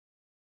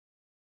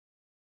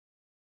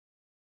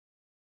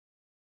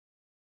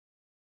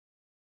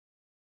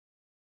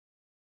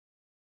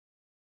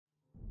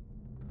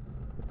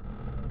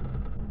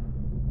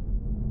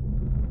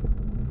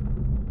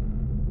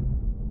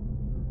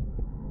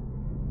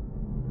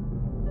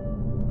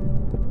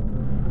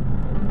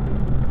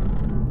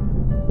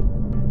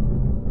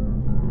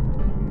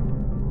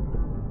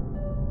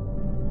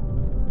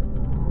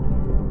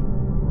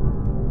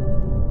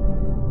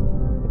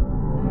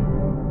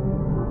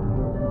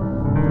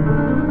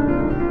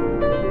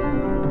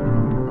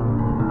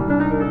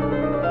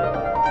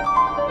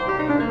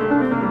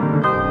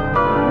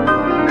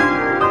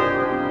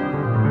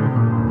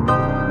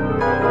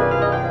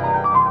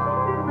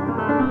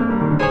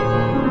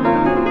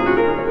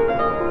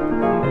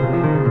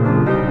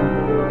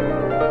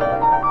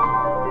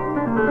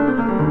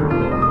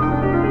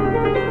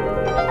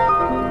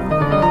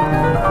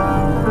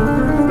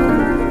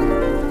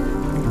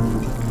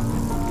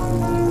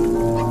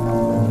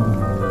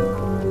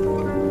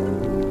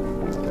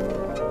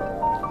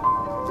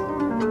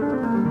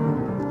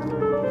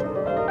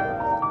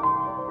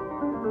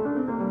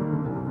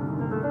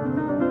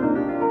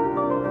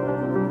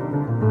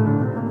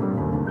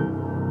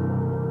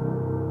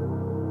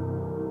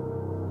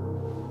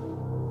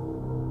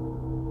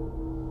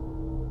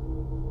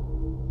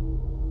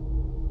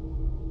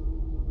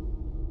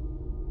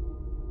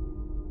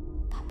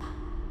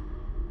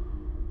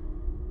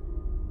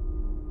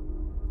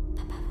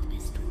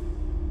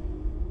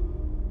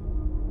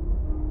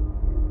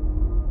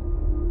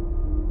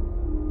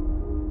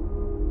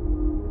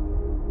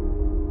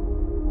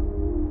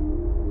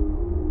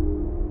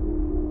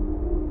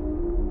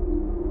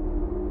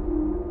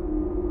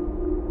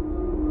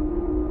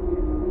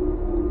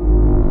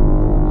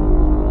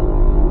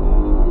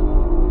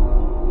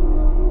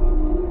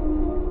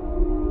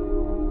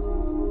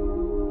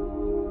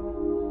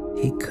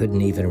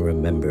couldn't even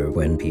remember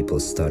when people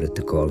started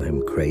to call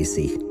him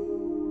crazy.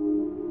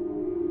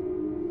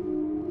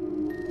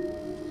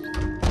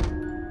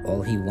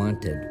 All he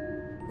wanted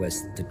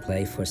was to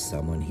play for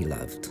someone he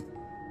loved.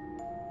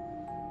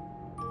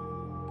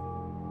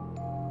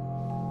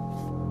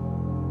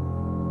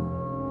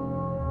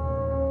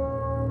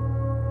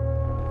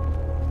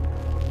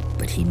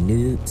 But he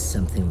knew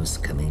something was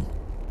coming.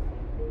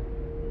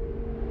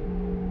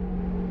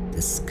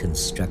 This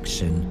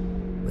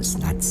construction was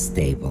not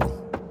stable.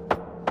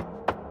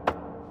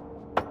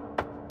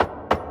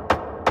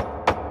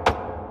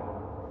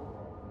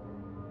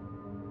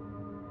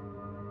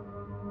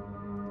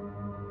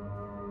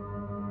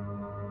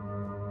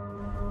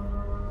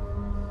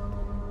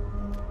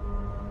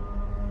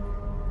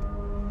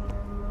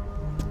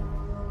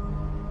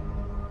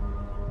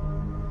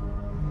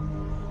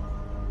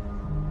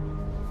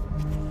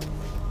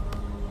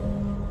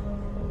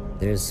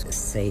 There's a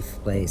safe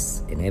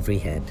place in every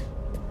head.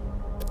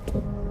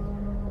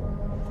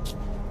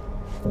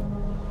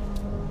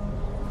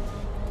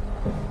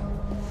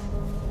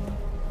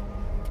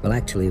 Well,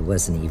 actually, it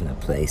wasn't even a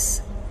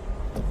place.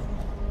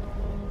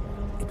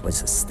 It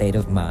was a state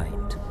of mind.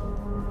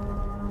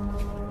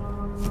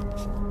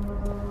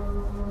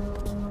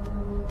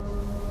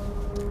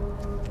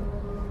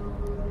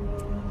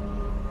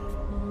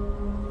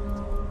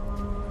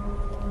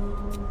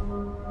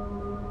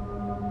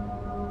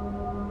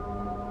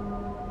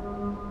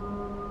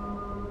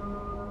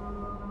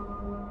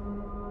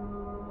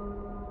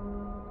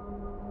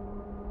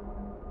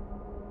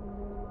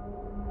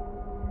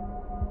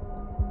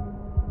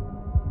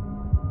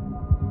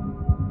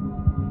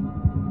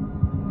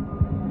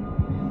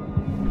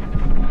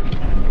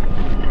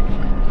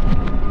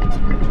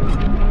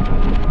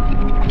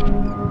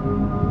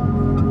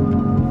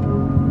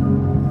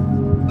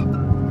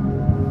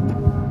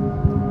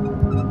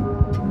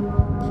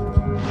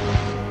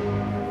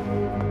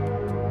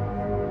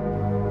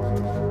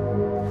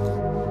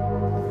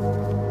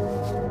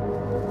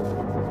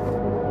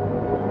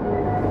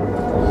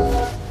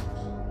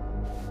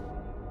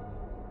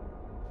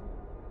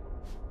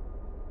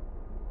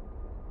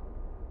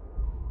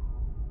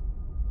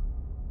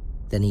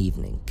 Then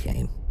evening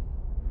came.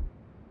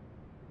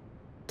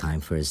 Time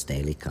for his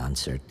daily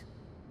concert.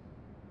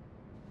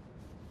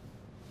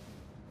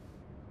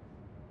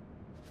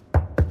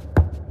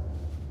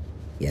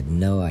 He had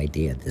no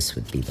idea this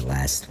would be the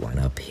last one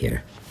up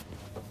here.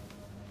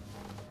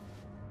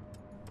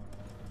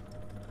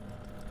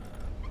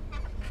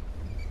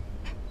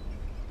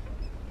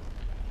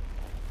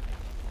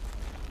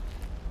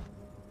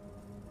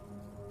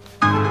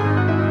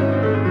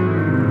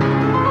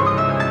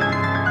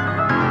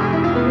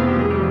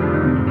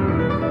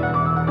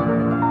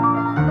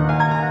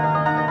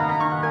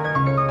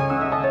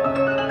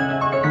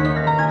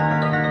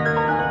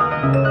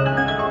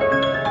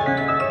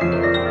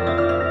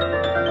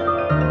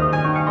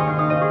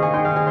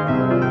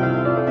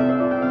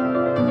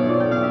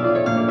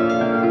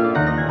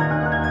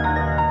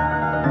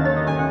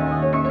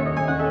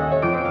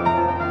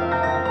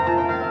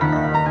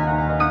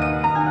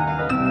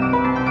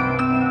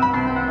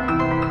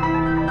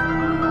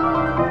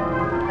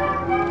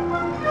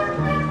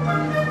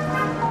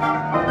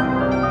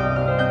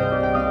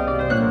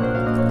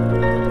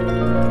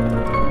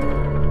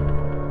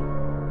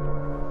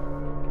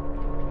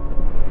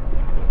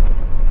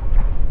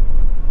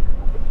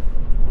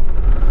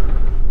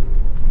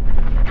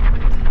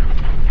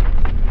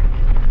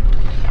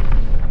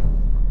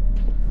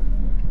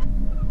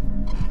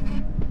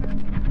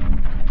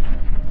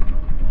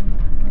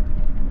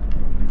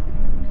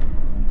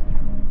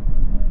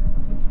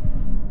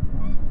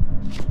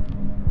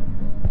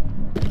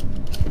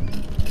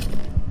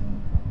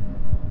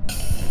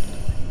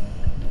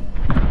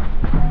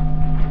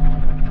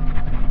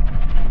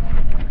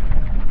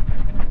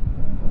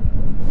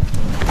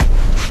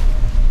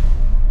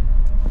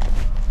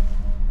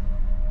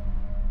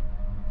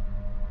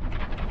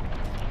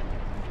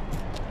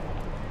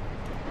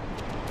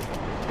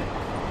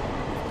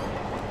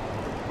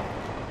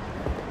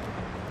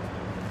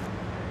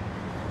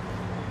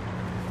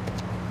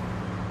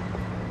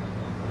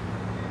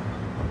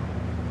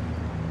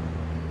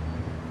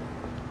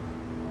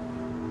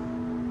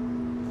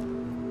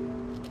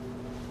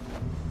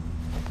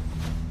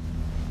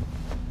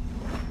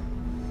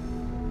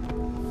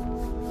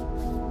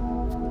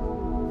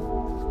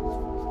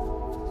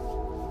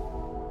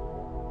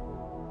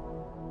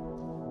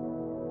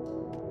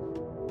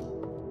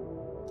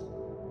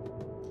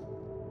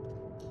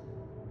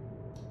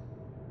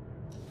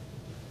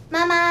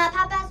 Mama,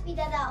 Papa ist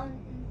wieder da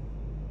unten.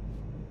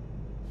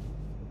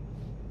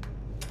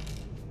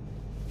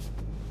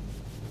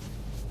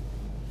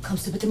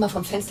 Kommst du bitte mal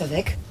vom Fenster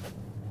weg?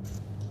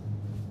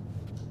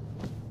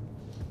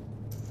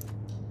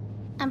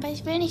 Aber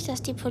ich will nicht,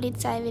 dass die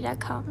Polizei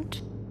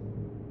wiederkommt.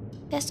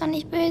 Der ist doch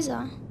nicht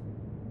böse.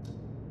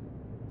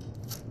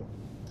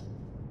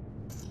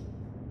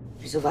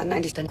 Wieso waren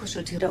eigentlich deine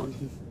Kuscheltiere da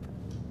unten?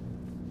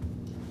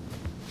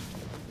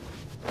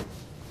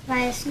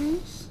 Weiß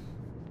nicht.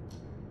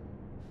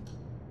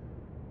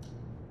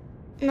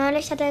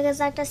 Neulich hat er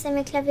gesagt, dass er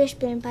mir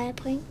Klavierspielen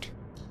beibringt.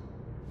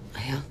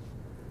 Ah ja.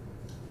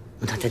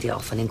 Und hat er dir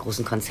auch von den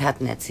großen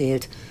Konzerten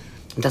erzählt?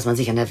 Und dass man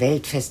sich an der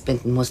Welt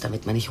festbinden muss,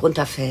 damit man nicht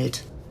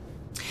runterfällt?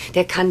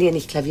 Der kann dir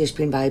nicht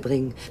Klavierspielen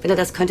beibringen. Wenn er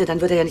das könnte,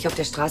 dann würde er ja nicht auf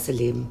der Straße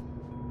leben.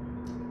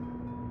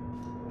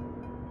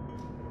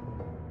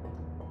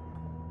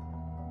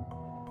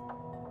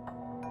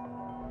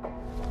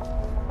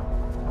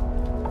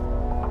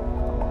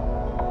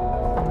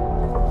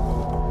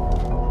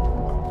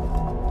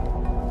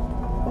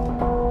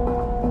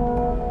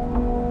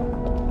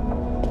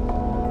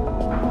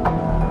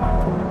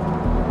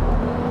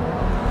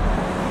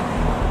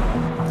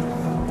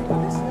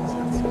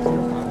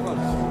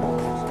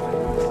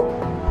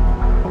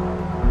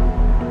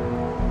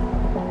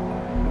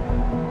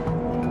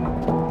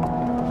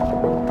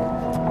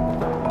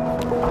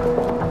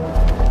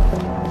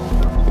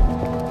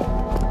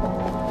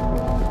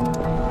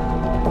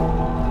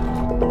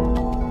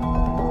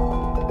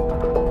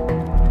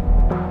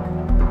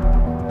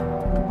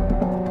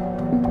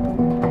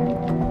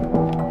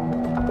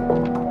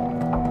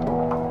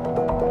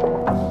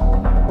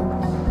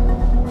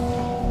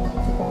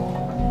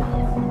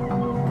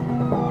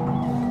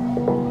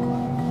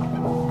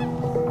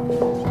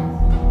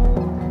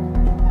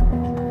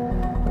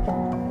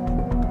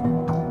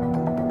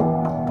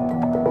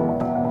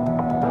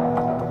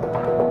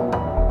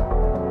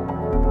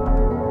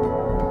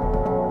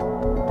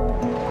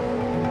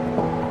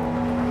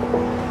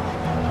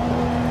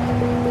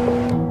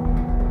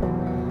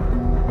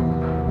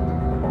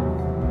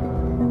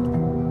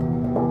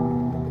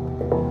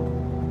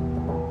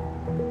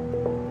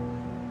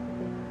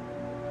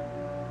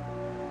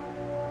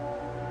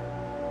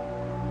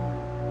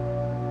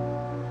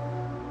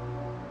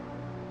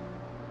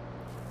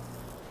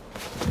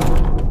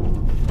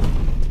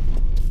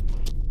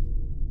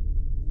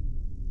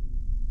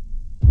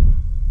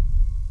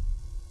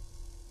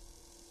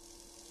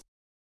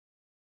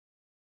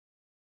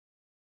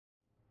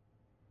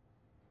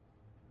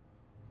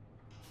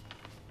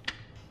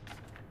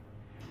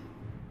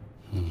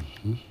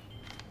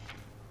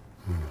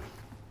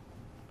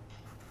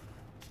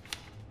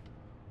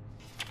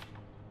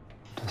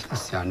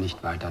 Das ist ja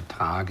nicht weiter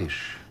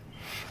tragisch.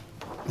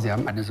 Sie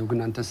haben eine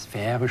sogenannte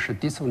sphärische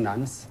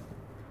Dissonanz,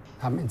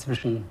 haben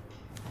inzwischen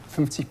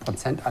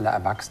 50% aller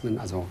Erwachsenen,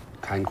 also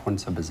kein Grund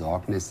zur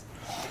Besorgnis.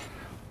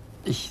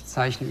 Ich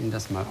zeichne Ihnen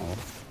das mal auf.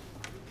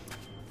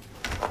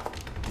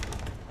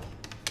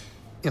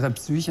 Ihre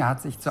Psyche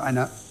hat sich zu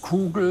einer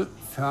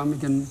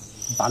kugelförmigen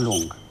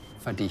Ballung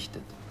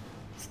verdichtet.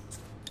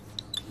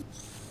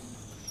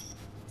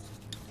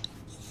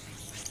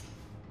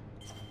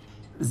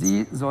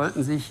 Sie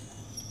sollten sich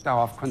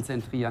darauf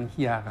konzentrieren,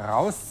 hier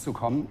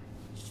rauszukommen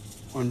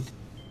und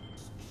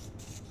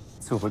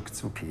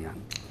zurückzukehren.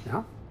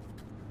 Ja?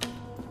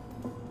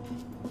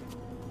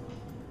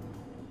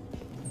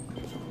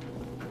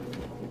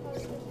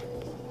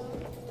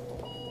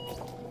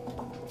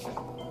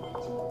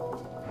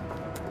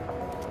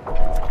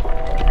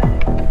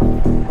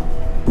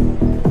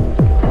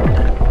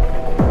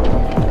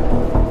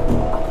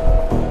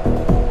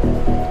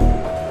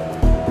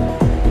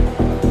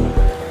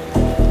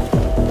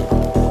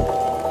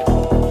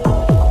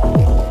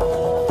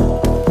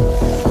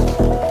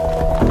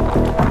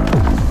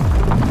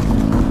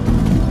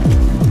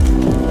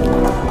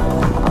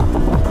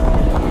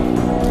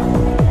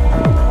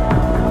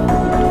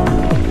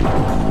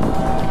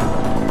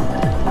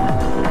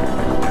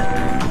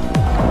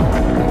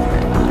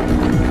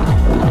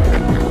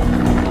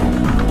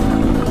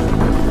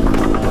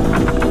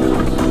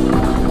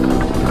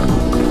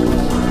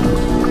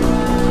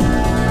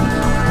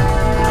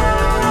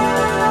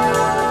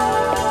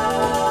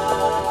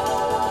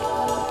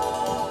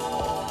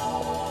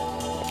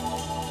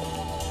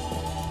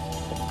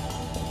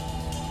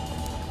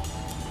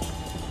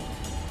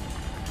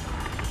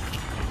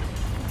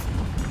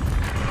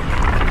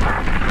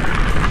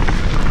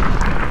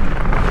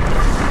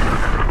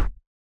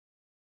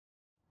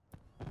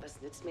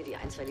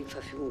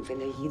 Wenn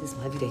er jedes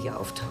Mal wieder hier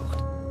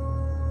auftaucht.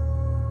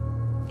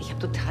 Ich habe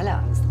totale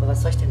Angst, aber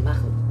was soll ich denn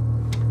machen?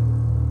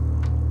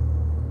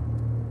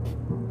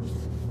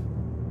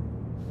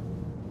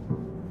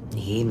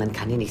 Nee, man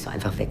kann ihn nicht so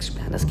einfach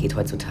wegsperren. Das geht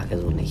heutzutage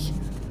so nicht.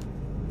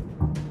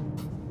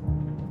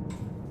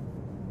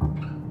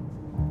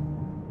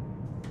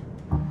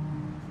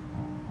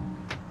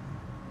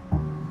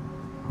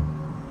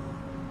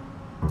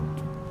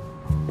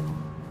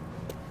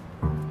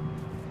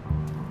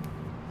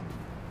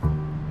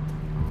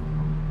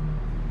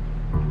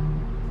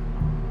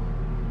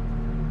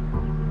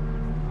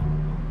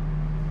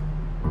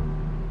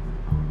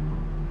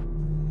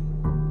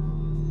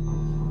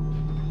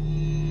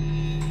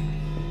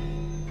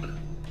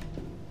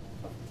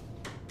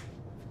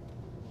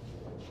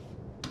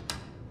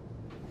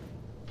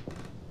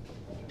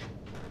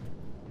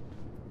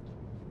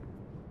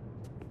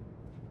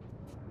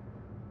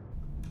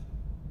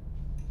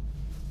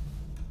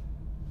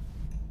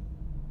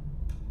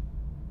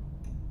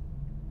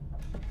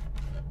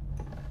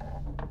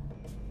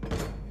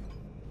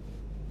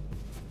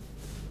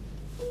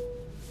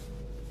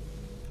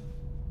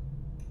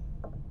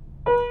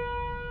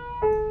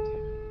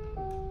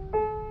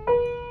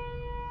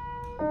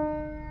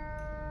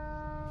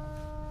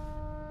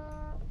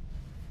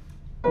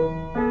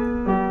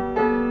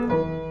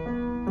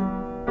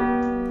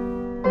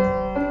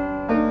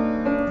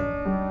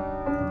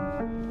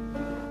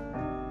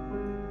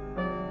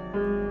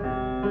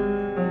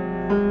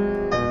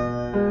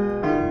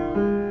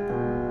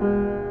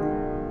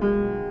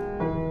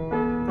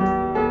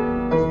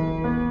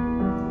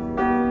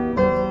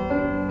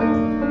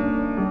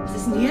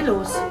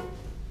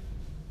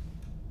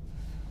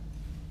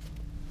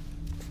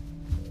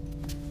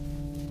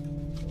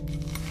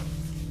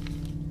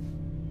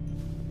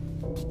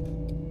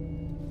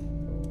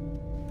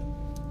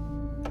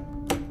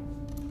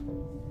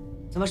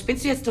 mal,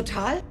 spinnst du jetzt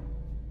total?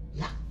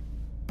 Ja.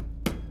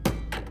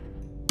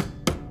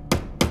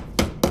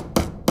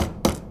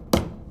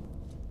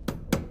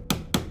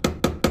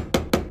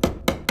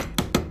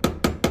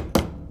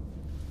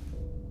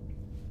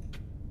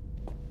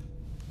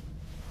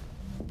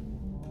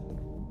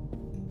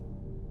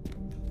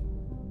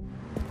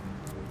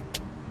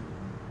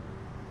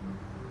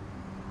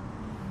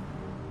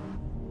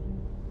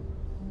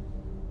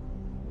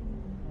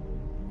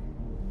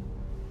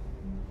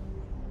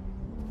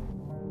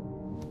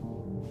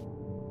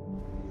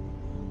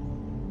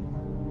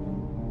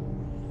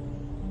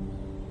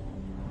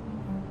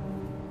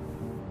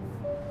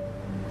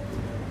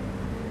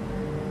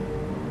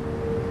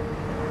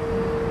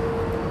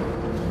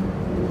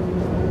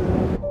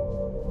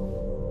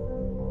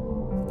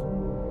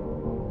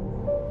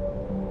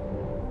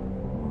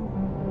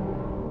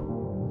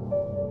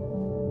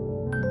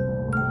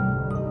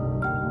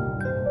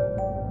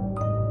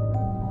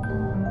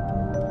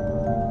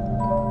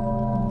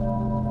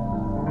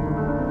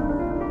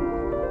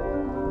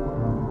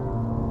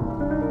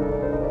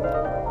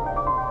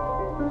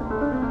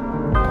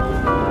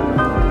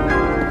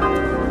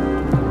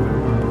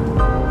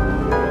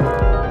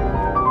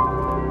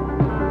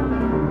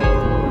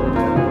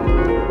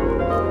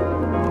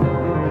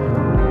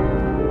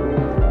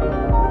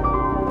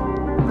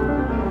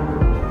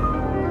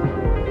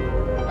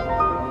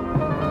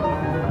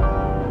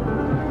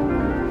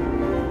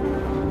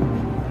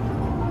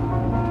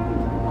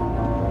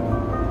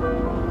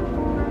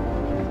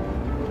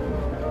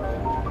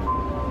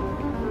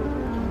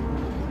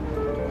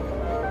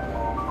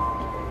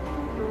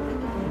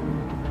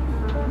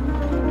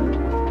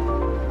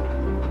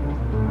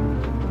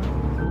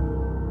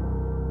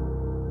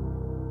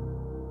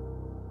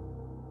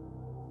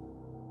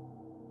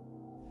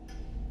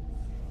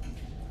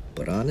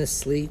 But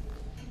honestly,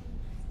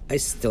 I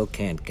still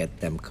can't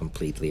get them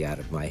completely out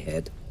of my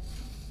head.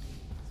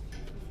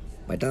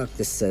 My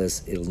doctor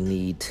says it'll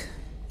need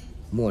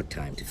more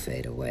time to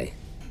fade away.